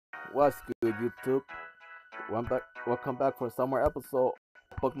What's good, YouTube? Welcome back for some more episode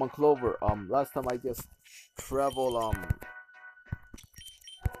of Pokemon Clover. Last time I just travel. No,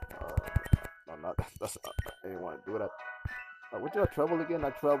 not that's. I didn't want to do that. What did I travel again? I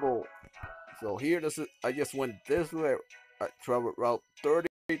travel. So here, this is. I just went this way. I traveled route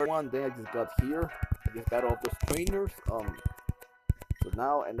 31. Then I just got here. I just got off those trainers. So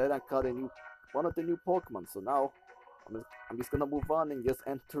now, and then I caught one of the new Pokemon. So now, I'm just gonna move on and just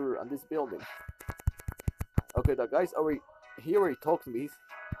enter on this building. Okay, the guy's already talked to me.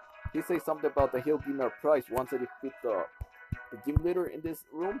 He says something about that he'll give me a prize once I defeat the gym leader in this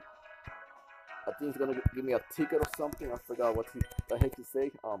room. I think he's gonna give me a ticket or something. I forgot the heck he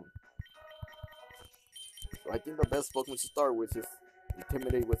say. So I think the best Pokemon to start with is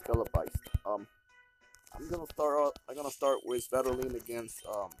Intimidate with Calabite. I'm gonna start with battling against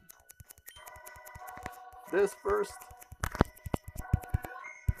this first.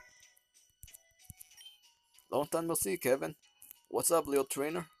 Long time no see, Kevin. What's up, little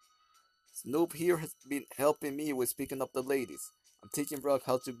trainer? Snoop here has been helping me with picking up the ladies. I'm teaching Brock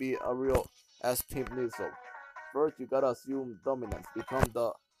how to be a real ass Team Nizzle. First, you gotta assume dominance, become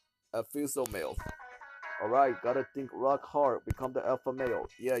the official male. Alright, gotta think rock hard, become the alpha male.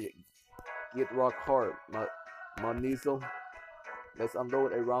 Yeah, get rock hard, my Nizzle. Let's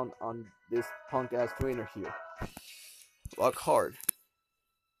unload a round on this punk ass trainer here. Rock hard.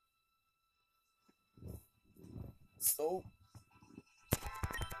 So,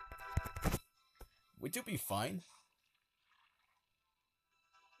 would you be fine?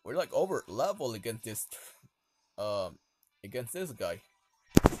 We're like over level against this guy,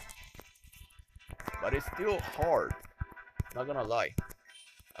 but it's still hard. Not gonna lie.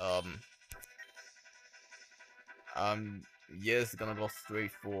 I'm yes gonna go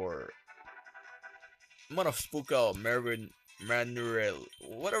straight for. I'm gonna spook out Manuel,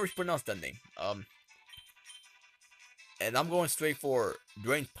 whatever you pronounce that name. And I'm going straight for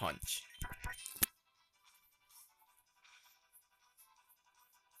Drain Punch.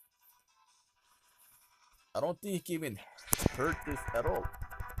 I don't think he can even hurt this at all.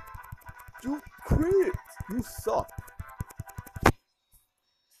 You crit! You suck!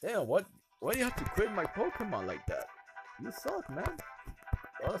 Damn, why do you have to crit my Pokemon like that? You suck, man.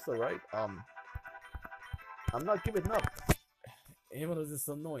 Oh, that's alright. I'm not giving up. Even though this is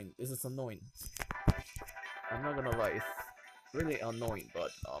annoying. I'm not gonna lie, it's really annoying,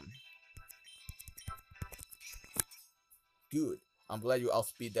 but good. I'm glad you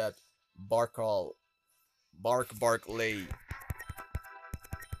outspeed that Bark lay.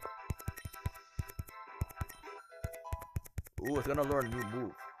 Ooh, it's gonna learn a new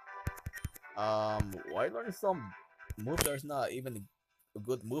move. Why learn some move that's not even a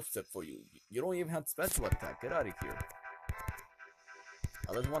good move set for you? You don't even have special attack. Get out of here.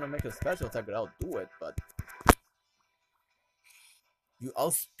 I just want to make a special attack, but I'll do it. But you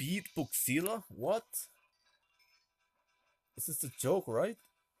outspeed Buxila? What? This is a joke, right?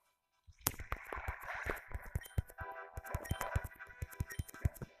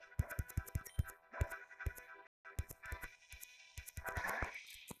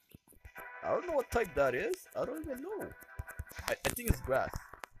 I don't know what type that is. I don't even know. I think it's grass.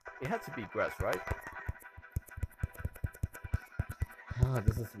 It had to be grass, right?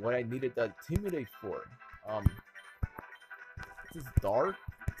 This is what I needed that Intimidate for. This is dark,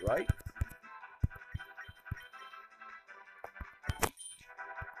 right?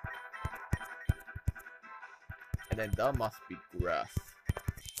 And then that must be grass.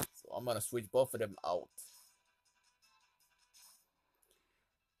 So I'm gonna switch both of them out.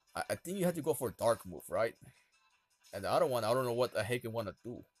 I think you have to go for dark move, right? And the other one, I don't know what the heck you want to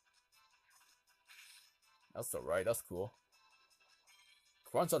do. That's alright, that's cool.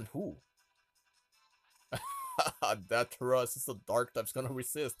 Crunch on who? That Rust is a dark type's gonna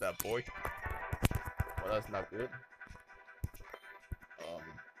resist that, boy. Well, that's not good.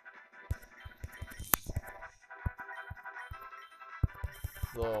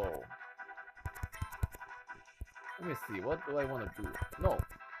 So let me see, what do I want to do? No,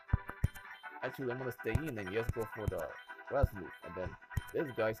 actually I'm gonna stay in and just go for the grass move, and then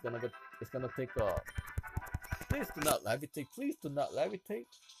this guy's gonna take a. Please do not levitate. Please do not levitate.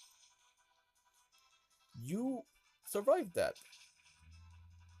 You survived that.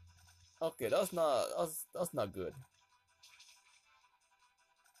 Okay, that's not good.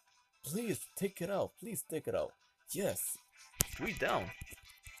 Please take it out. Please take it out. Yes. 3 down.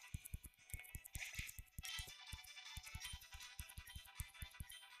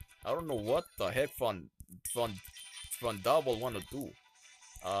 I don't know what the heck Von Double wanna do.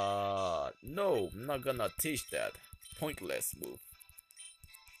 No, I'm not gonna teach that pointless move.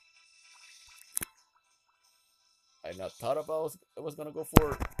 I not thought about I was gonna go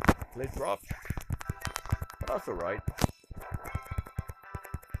for Glitch Rough, but that's alright.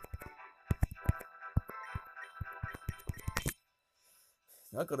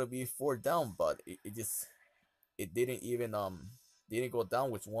 It's not gonna be 4 down, but it just it didn't even didn't go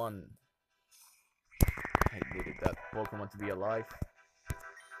down with one. I needed that Pokemon to be alive.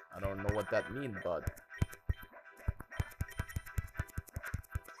 I don't know what that means, but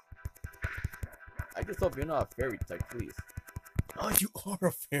I just hope you're not a fairy type, please. Oh, you are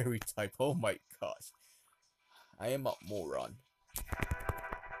a fairy type. Oh my gosh. I am a moron.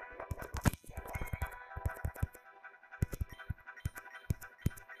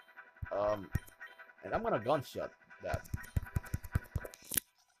 Um, and I'm gonna gunshot that.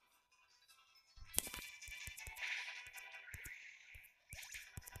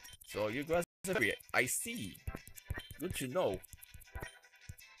 So you guys are fairy. I see. Good to know.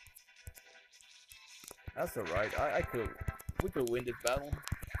 That's alright. I could. We could win this battle.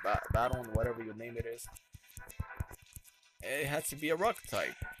 Battle, whatever you name it is. It has to be a rock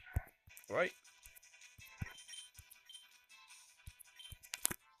type, right?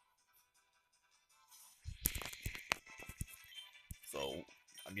 So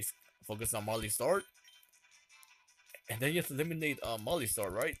I'm just focus on Molly Start, and then you have to eliminate Molly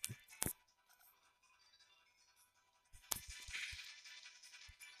Start, right?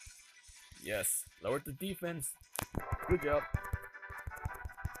 Yes. Lower the defense. Good job.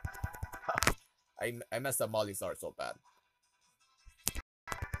 I messed up Molly Start so bad.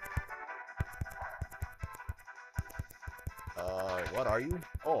 What are you?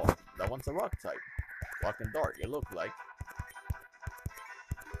 Oh, that one's a rock type. Rock and Dark, it look like.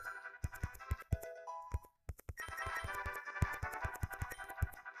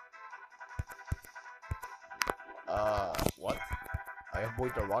 What? I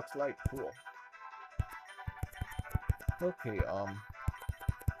avoid the rock slide? Cool. Okay,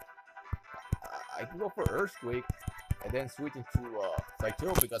 I can go for Earthquake and then switch into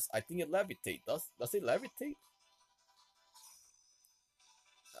Psycho because I think it levitate. Does it levitate?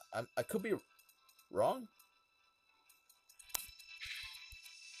 I could be wrong.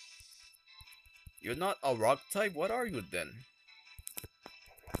 You're not a rock type? What are you then?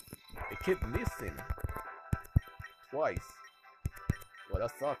 It kept missing twice. Well,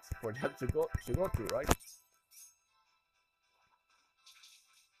 that sucks for that to go to, right?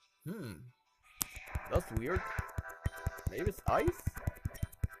 Hmm, that's weird. Maybe it's ice?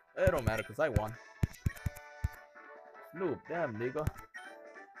 It don't matter because I won. Snoop, damn nigga.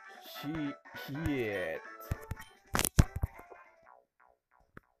 Shit.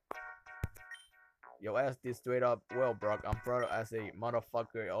 Yo, ask this straight up. Well, Brock, I'm proud as a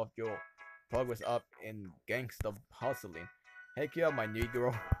motherfucker of your progress up in gangsta hustling. Heck yeah, my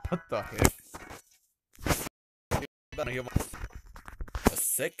negro. What the heck? A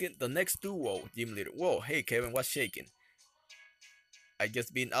second, the next duo, gym leader. Whoa, hey Kevin, what's shaking? I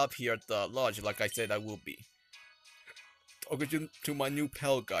just been up here at the lodge like I said I will be. Talking to my new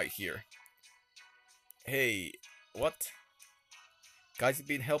pal guy here. Hey, what? Guys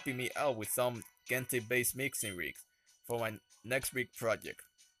been helping me out with some Gente based mixing rigs for my next big project.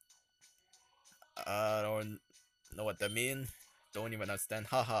 I don't know what that mean. Don't even understand.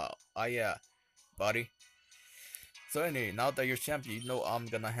 Haha. Ah yeah, buddy. So anyway, now that you're champion, you know I'm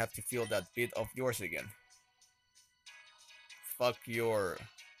gonna have to feel that bit of yours again. Fuck your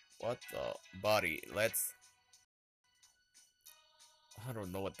what the body. Let's I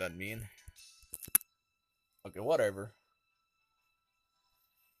don't know what that mean. Okay, whatever.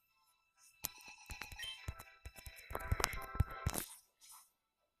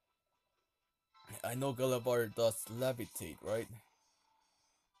 I know Gulliver does levitate, right?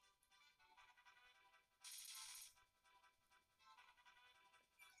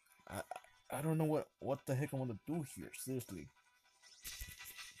 I I don't know what the heck I want to do here, seriously.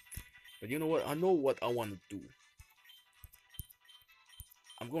 But you know what? I know what I want to do.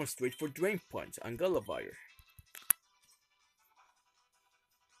 I'm going straight for Drain Punch on Gulliver.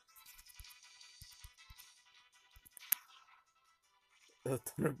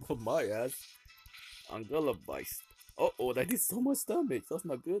 Thunderbolt my ass on Gulliver. Oh, that did so much damage. That's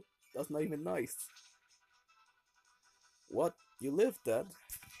not good. That's not even nice. What? You lived that?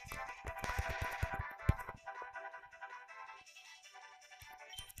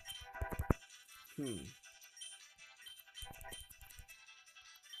 Hmm.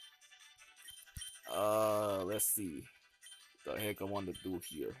 Let's see. The heck I want to do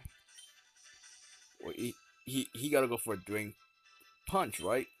here. Well, he gotta go for a Drain Punch,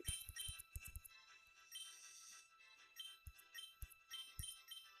 right?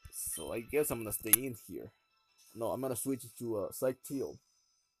 So I guess I'm gonna stay in here. No, I'm gonna switch it to Psych Teal.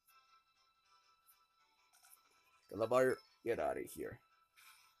 Calabar, get out of here.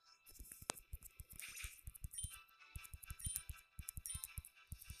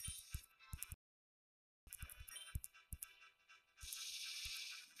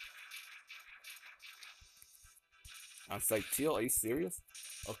 On Psych Teal, are you serious?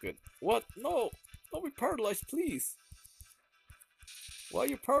 Okay. What? No! Don't be paralyzed, please! Why are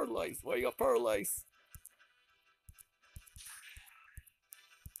you paralyzed? Why are you paralyzed?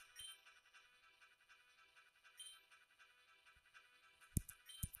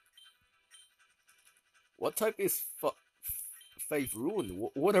 What type is Faith Rune?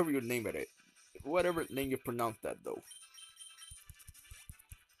 Whatever you name it. Whatever name you pronounce that though.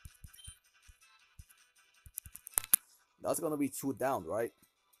 That's gonna be 2 down, right?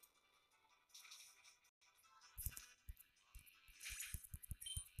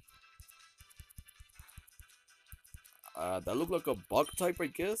 That look like a bug type, I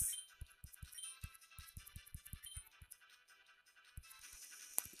guess.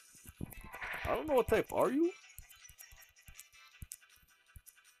 I don't know what type are you?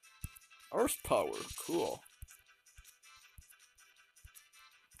 Earth power, cool.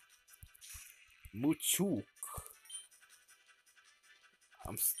 Muchu.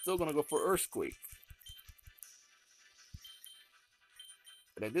 I'm still gonna go for Earthquake.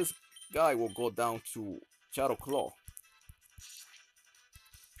 And then this guy will go down to Shadow Claw.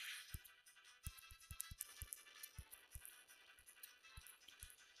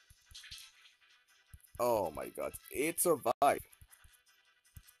 Oh my god, it survived.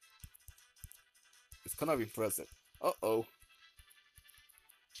 It's kind of impressive. Uh-oh.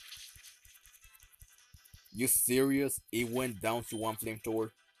 You serious? It went down to one flamethrower?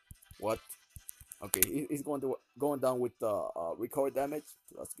 What? Okay, he's going down with recovery damage.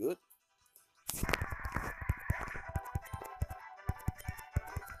 So that's good.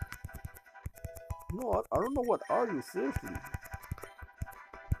 No, I don't know what are you seriously.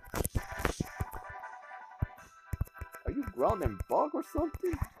 Are you ground and bug or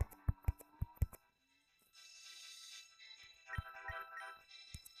something?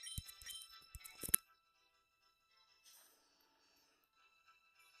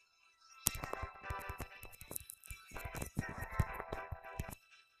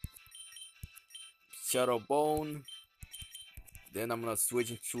 Shadow Bone. Then I'm gonna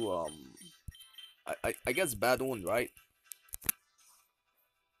switch into I guess bad one, right?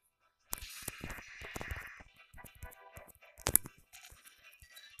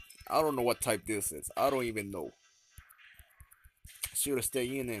 I don't know what type this is. I don't even know. Should have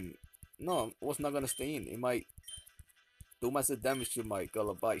stay in and no, it was not gonna stay in. It might do massive damage to my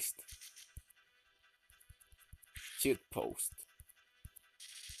Gullibeist. Shit post.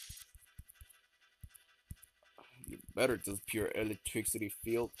 You better just pure electricity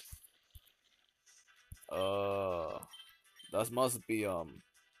field. Uh that must be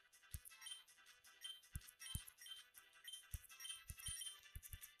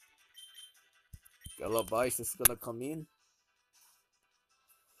Gullibeist is gonna come in.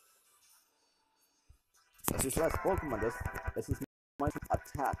 That's his last Pokemon. That's his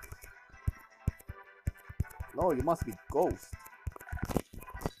attack. No, you must be Ghost.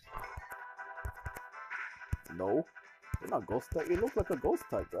 No, you're not Ghost type. You look like a Ghost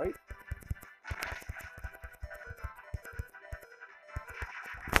type, right?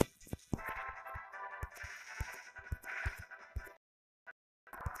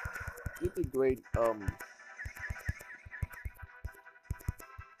 You did great.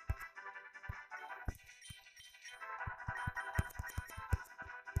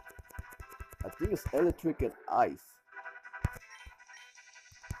 I think it's electric and ice.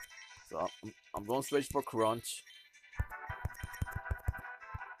 So I'm gonna switch for Crunch.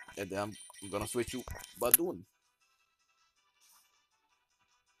 And then I'm gonna switch to Badoon.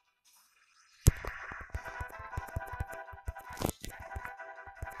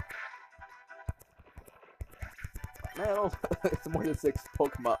 Man, it's more than 6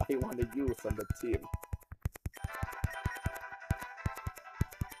 Pokemon I want to use on the team.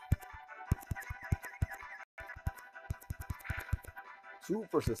 2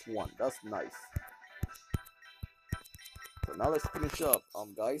 versus 1. That's nice. So now let's finish up,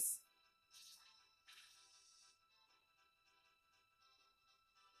 guys.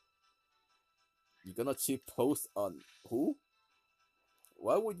 You're gonna cheat post on who?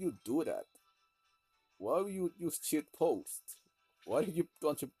 Why would you do that? Why would you use cheat post? What are you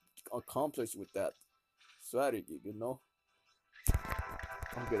going to accomplish with that strategy, you know?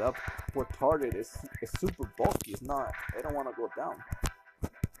 Okay, that for target is super bulky. It's not. I don't want to go down.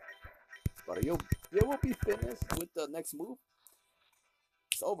 But yo, Yeah, we'll be finished with the next move.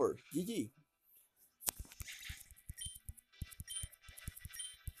 It's over. GG.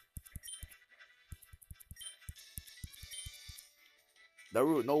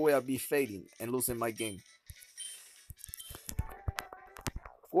 Daru, no way I'll be fading and losing my game.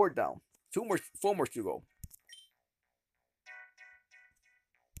 4 down. 4 more to go.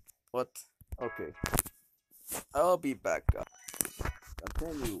 What? Okay. I'll be back.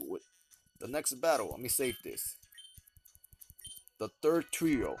 Continue with the next battle. Let me save this. The third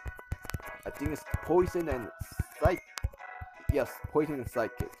trio. I think it's Poison and Psych. Yes, Poison and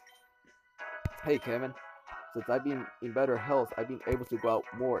Psychic. Hey Kevin, since I've been in better health, I've been able to go out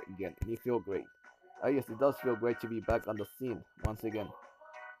more again, and it feels great. I guess it does feel great to be back on the scene once again.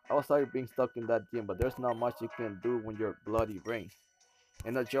 I was sorry being stuck in that gym, but there's not much you can do when you're bloody brain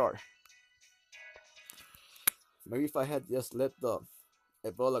in a jar. Maybe if I had just let the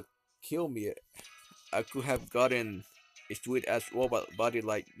Ebola kill me, I could have gotten a sweet ass robot body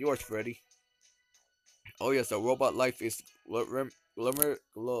like yours, Freddy. Oh yes, the robot life is glamorous,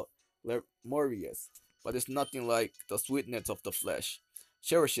 but it's nothing like the sweetness of the flesh.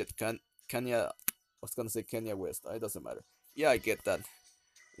 Cherish it, Kenya. I was gonna say Kenya West. It doesn't matter. Yeah, I get that.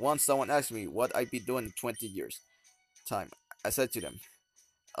 Once someone asked me what I'd be doing in 20 years time, I said to them,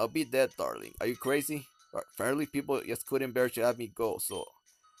 "I'll be dead, darling. Are you crazy?" But apparently, people just couldn't bear to have me go, so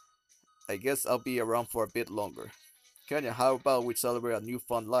I guess I'll be around for a bit longer. Kenya, how about we celebrate our new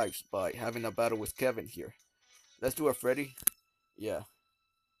fun lives by having a battle with Kevin here? Let's do it, Freddy. Yeah,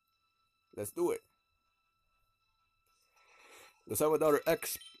 let's do it. Let's have another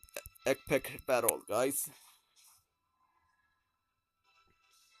Ekpek battle, guys.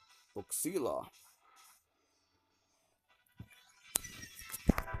 Boxila.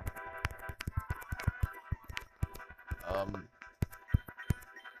 Um,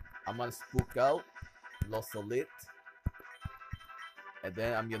 I'm gonna spook out Los Elite, and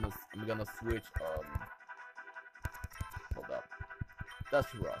then I'm gonna switch. Hold up.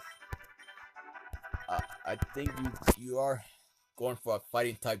 That's rough. I think you are going for a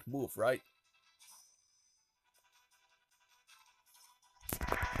fighting type move, right?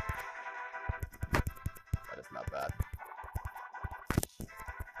 That is not bad.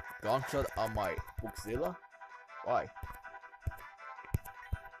 Gunshot on my Boxila. Why?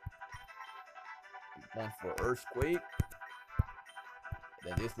 Going for Earthquake.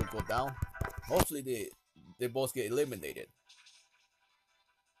 Then this will go down. Hopefully they both get eliminated.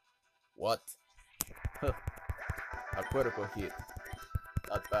 What? A critical hit.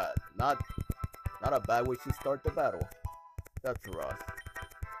 Not bad. Not a bad way to start the battle. That's rough.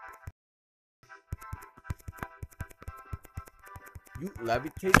 You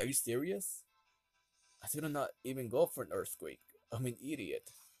levitate? Are you serious? I should not even go for an earthquake. I'm an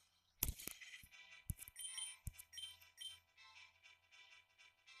idiot.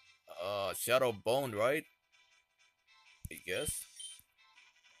 Shadow Bone, right? I guess.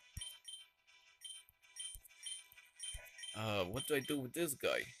 What do I do with this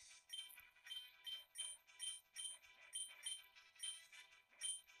guy?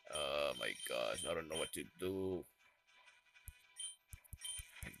 My gosh, I don't know what to do.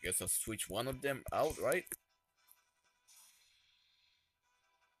 I guess I'll switch one of them out, right?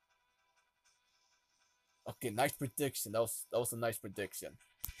 Okay, nice prediction. That was a nice prediction.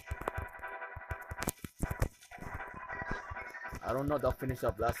 I don't know if they'll finish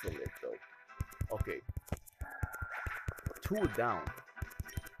up last with it though. Okay. 2 down.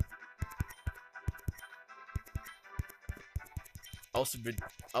 I was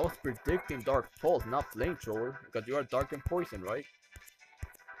I was predicting Dark Pulse, not Flamethrower, because you are Dark and Poison, right?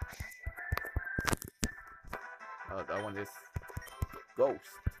 That one is Ghost.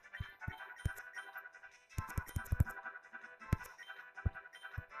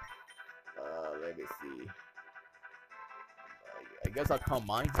 Let me see. I guess I'll call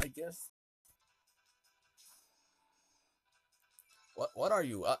mine. I guess. What are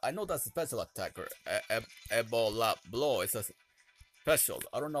you? I know that's a special attacker. Ebola blow. It's a special.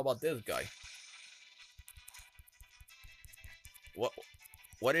 I don't know about this guy. What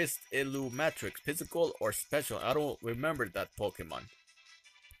what is Illumatrix? Physical or special? I don't remember that Pokemon.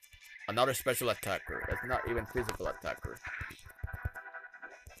 Another special attacker. That's not even physical attacker.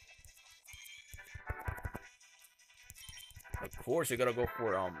 Of course, you gotta go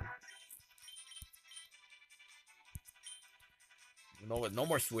for no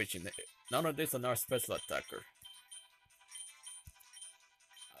more switching. None of this another special attacker.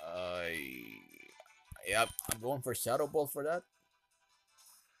 Yeah, I'm going for Shadow Ball for that.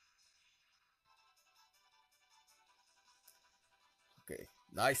 Okay,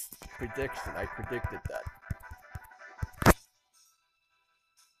 Nice prediction. I predicted that.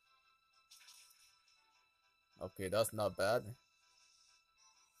 Okay, that's not bad.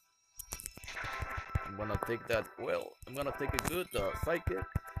 I'm gonna take that. Well, I'm gonna take a good sidekick,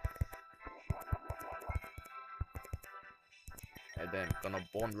 and then gonna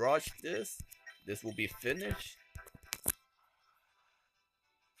bone rush this. This will be finished.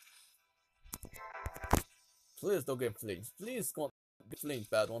 Please don't get flinched. Please don't get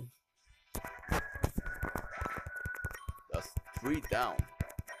flinched, bad one. That's 3 down.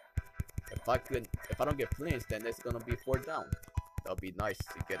 If I don't get flinched, then it's gonna be 4 down. That'll be nice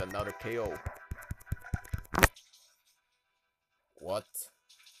to get another KO. What?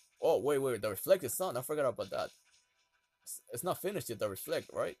 Oh, wait, the reflect is on. I forgot about that. It's not finished yet, the reflect,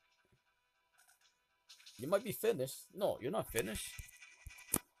 right? You might be finished. No, you're not finished.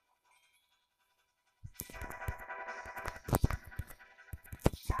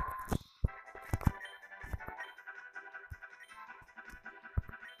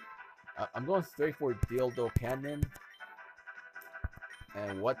 I'm going straight for dildo cannon.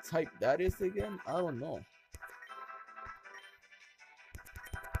 And what type that is again? I don't know.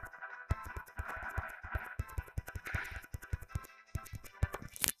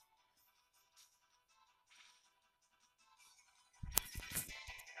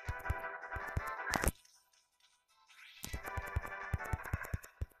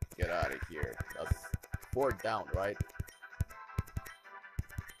 Get out of here. That's 4 down, right?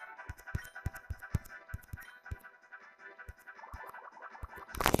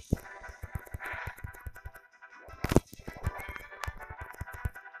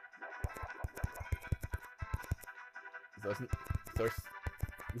 So, so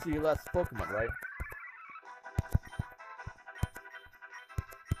this is your last Pokemon, right?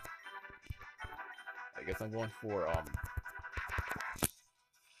 I guess I'm going for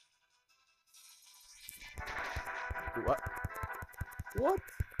what? What?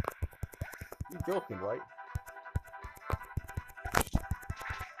 You joking, right?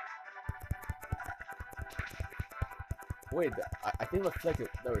 Wait, I think the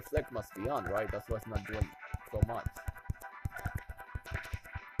reflect must be on, right? That's why it's not doing so much.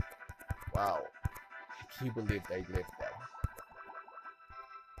 Wow. Can you believe they lived that?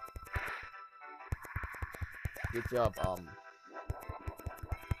 Good job,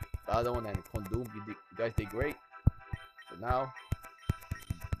 Badon and Kondum, you guys did great. So now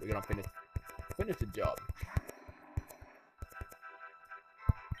we're gonna finish the job.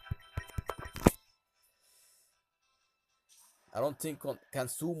 I don't think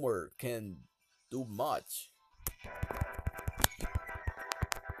consumer can do much.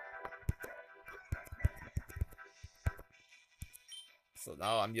 So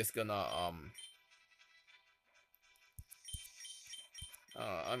now I'm just gonna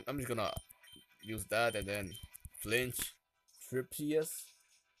I'm just gonna use that and then flinch, trip PS.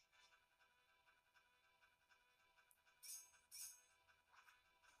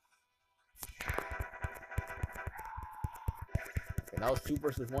 Okay, now it's 2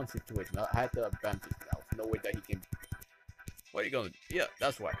 versus 1 situation. I had the advantage now. No way that he can. What are you gonna? Yeah,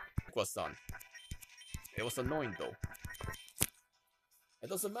 that's why. It was done. It was annoying though. It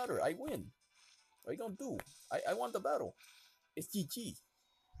doesn't matter. I win. What are you gonna do? I won the battle. It's GG.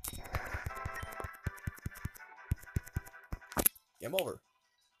 Game over.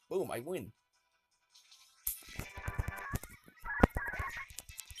 Boom, I win.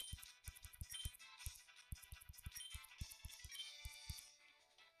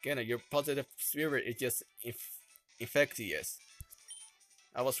 Again, your positive spirit is just infectious.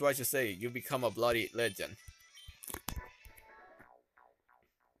 I was right to say, you become a bloody legend.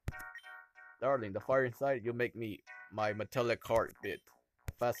 Darling, the fire inside you make me my metallic heart beat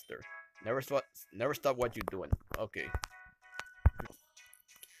faster. Never stop what you're doing. Okay.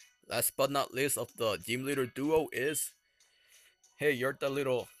 Last but not least of the gym leader duo is, hey, you're the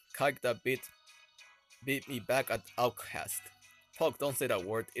little kike that beat me back at Outcast. Poke, don't say that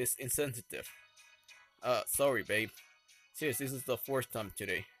word. It's insensitive. Sorry, babe. Serious, this is the fourth time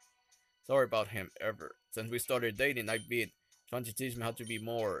today. Sorry about him, ever. Since we started dating, I've been trying to teach me how to be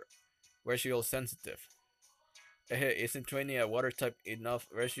more racial sensitive. Hey, isn't training a water type enough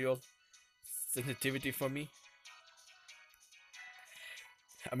racial sensitivity for me?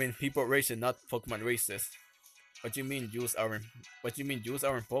 I mean, people racist, not Pokemon racist. What you mean use our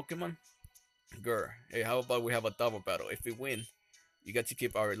Pokemon? Girl, hey, how about we have a double battle? If we win, you got to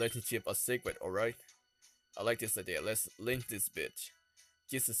keep our relationship a secret, alright? I like this idea. Let's link this bitch.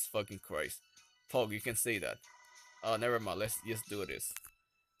 Jesus fucking Christ. Pog, you can say that. Oh, never mind. Let's just do this.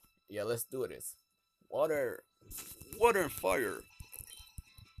 Yeah, let's do this. Water and fire.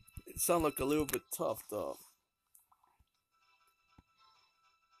 sound like a little bit tough. The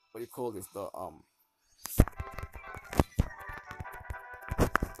what do you call this? The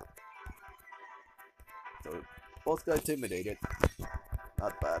So both got intimidated.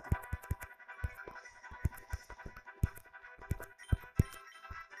 Not bad.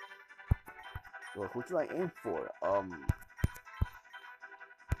 Well, who should I aim for?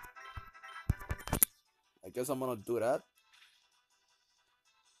 I guess I'm gonna do that.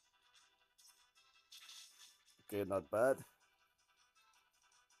 Okay, not bad.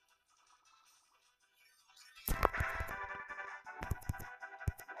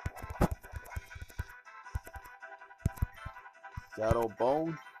 Shadow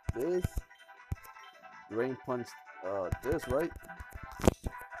Bone, this. Drain Punch, this, right?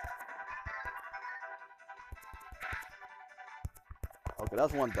 Okay,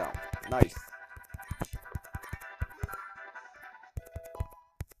 that's one down. Nice.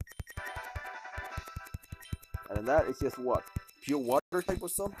 And then that is just what? Pure water type or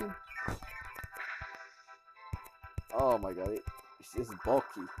something? Oh my god, it's just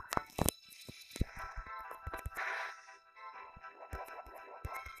bulky.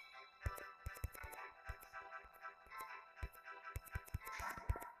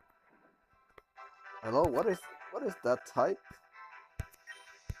 Hello, what is that type?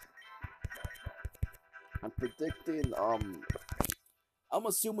 I'm predicting I'm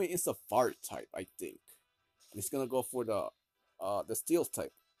assuming it's a fire type, I think. And it's gonna go for the steel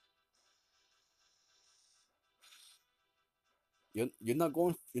type. You're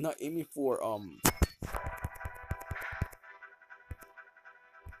not aiming for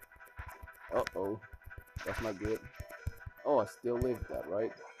uh-oh. That's not good. Oh, I still live that,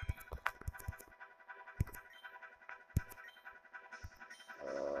 right?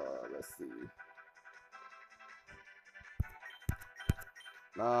 Let's see.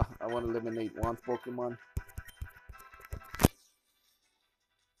 Nah, I want to eliminate one Pokemon.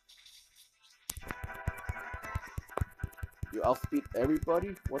 You outspeed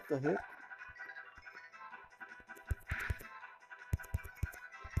everybody? What the heck?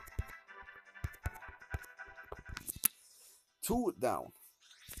 Two down.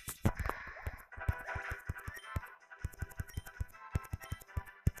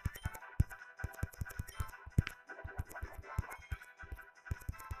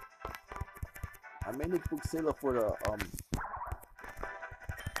 I may need Buxilla for the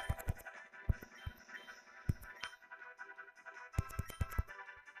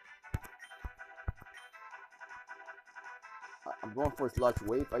I'm going for Sludge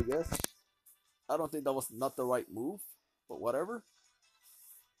Wave, I guess. I don't think that was not the right move, but whatever.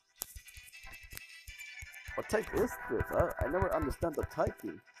 What type is this? I never understand the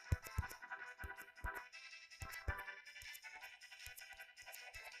typing.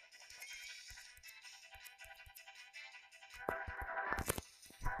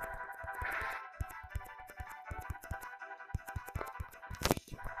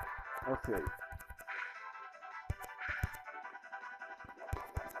 Okay.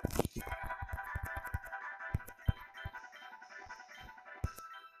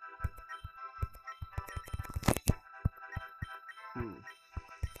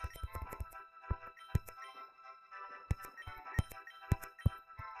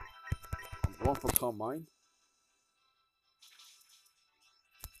 I'm going for Calm Mind.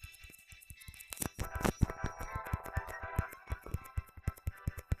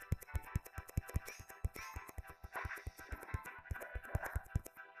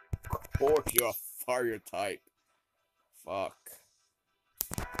 Cork, you're a fire type. Fuck.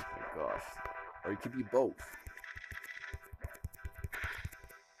 Oh my gosh. Or it could be both.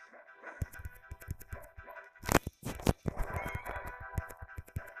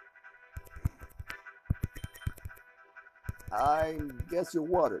 I guess you're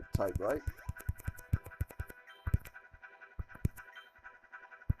water type, right?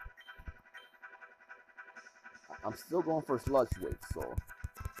 I'm still going for Sludge Wave, so.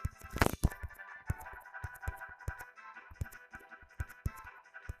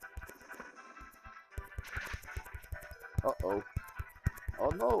 Uh-oh. Oh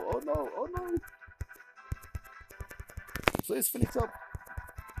no, oh no, oh no. Please finish up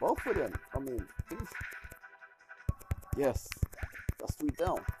both of them. I mean, finish. Yes. That's 3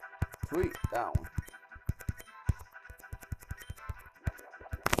 down. 3 down.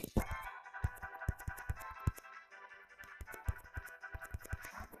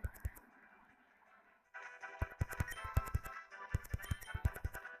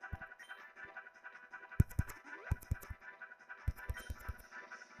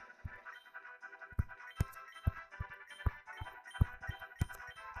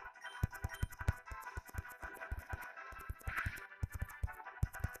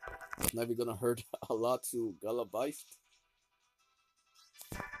 It's never gonna hurt a lot to Galabeist.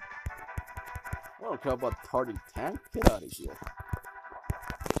 I don't care about Tardy Tank. Get out of here.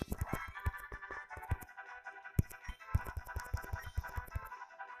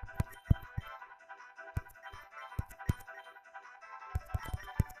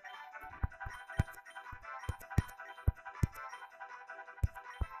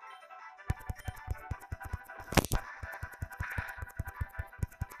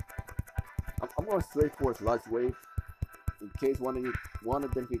 I'm going straight for Sludge Wave in case one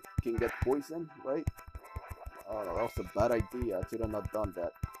of them can get poisoned, right? Oh, that was a bad idea. I should have not done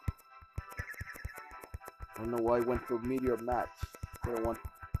that. I don't know why I went for Meteor Match. I don't want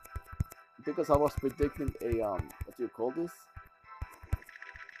because I was predicting a what do you call this?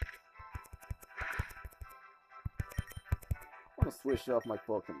 I want to switch off my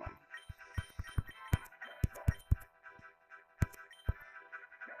Pokemon.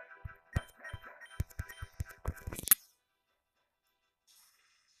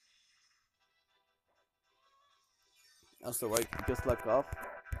 That's alright, just like off.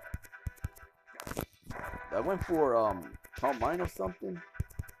 I went for Calm Mind or something.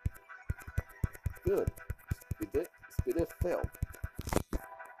 Good. Speed it failed.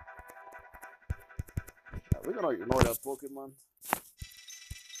 We're gonna ignore that Pokemon.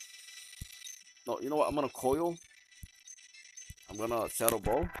 No, you know what? I'm gonna Coil. I'm gonna Shadow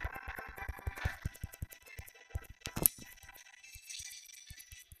Ball.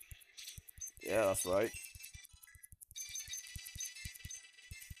 Yeah, that's right.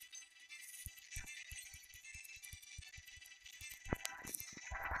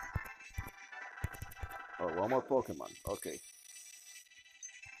 Oh, one more Pokemon. Okay.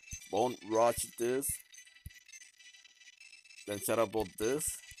 Bone Rush this. Then Shadow Ball this.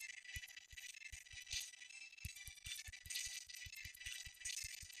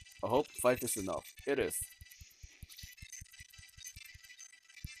 I hope 5 is enough. It is.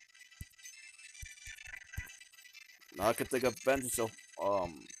 Now I can take advantage of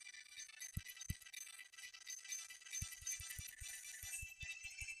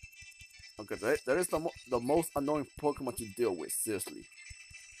okay, that is the most annoying Pokemon to deal with, seriously.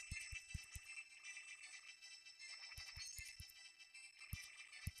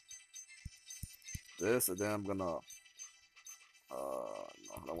 This, and then I'm gonna no,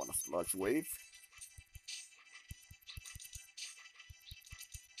 I don't want a Sludge Wave.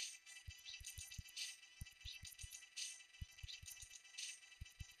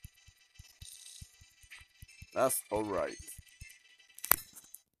 That's alright.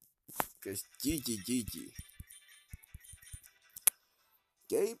 Cause GG.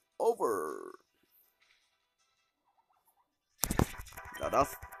 Game over. Now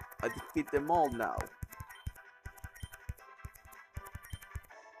I defeat them all now.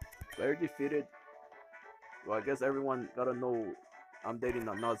 Player defeated. Well, I guess everyone gotta know I'm dating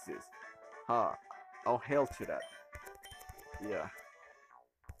a Nazis. Ha! I'll hail to that. Yeah.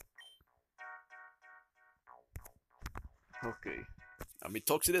 Okay. Let me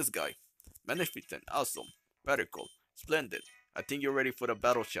talk to this guy. Magnificent, awesome, radical, splendid. I think you're ready for the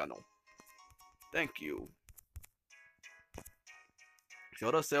battle channel. Thank you.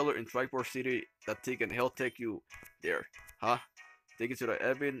 Show the seller in Triport City that he can help take you there. Huh? Take you to the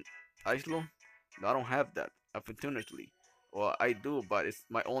Evan Island? No, I don't have that. Unfortunately. Well, I do, but it's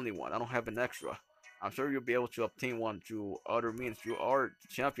my only one. I don't have an extra. I'm sure you'll be able to obtain one through other means. You are the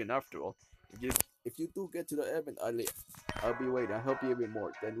champion after all. If you do get to the Evan Island, I'll be waiting. I'll help you a bit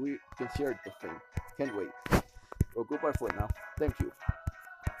more. Then we can share the thing. Can't wait. Well, goodbye for now. Thank you.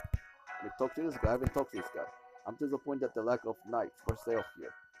 Let me talk to this guy. I haven't talked to this guy. I'm disappointed at the lack of nights for sale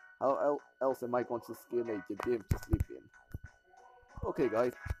here. How else am I going to skin a gym to sleep in? Okay,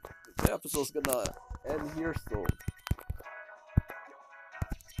 guys. The episode's gonna end here, so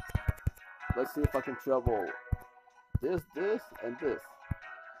let's see if I can travel this, and this.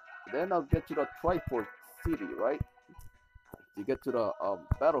 Then I'll get to the Triport City, right? To get to the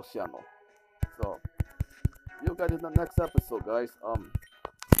battle channel. So, see you guys in the next episode, guys.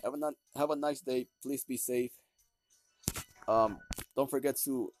 Have a nice day. Please be safe. Don't forget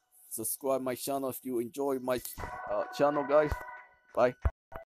to subscribe my channel if you enjoy my channel, guys. Bye.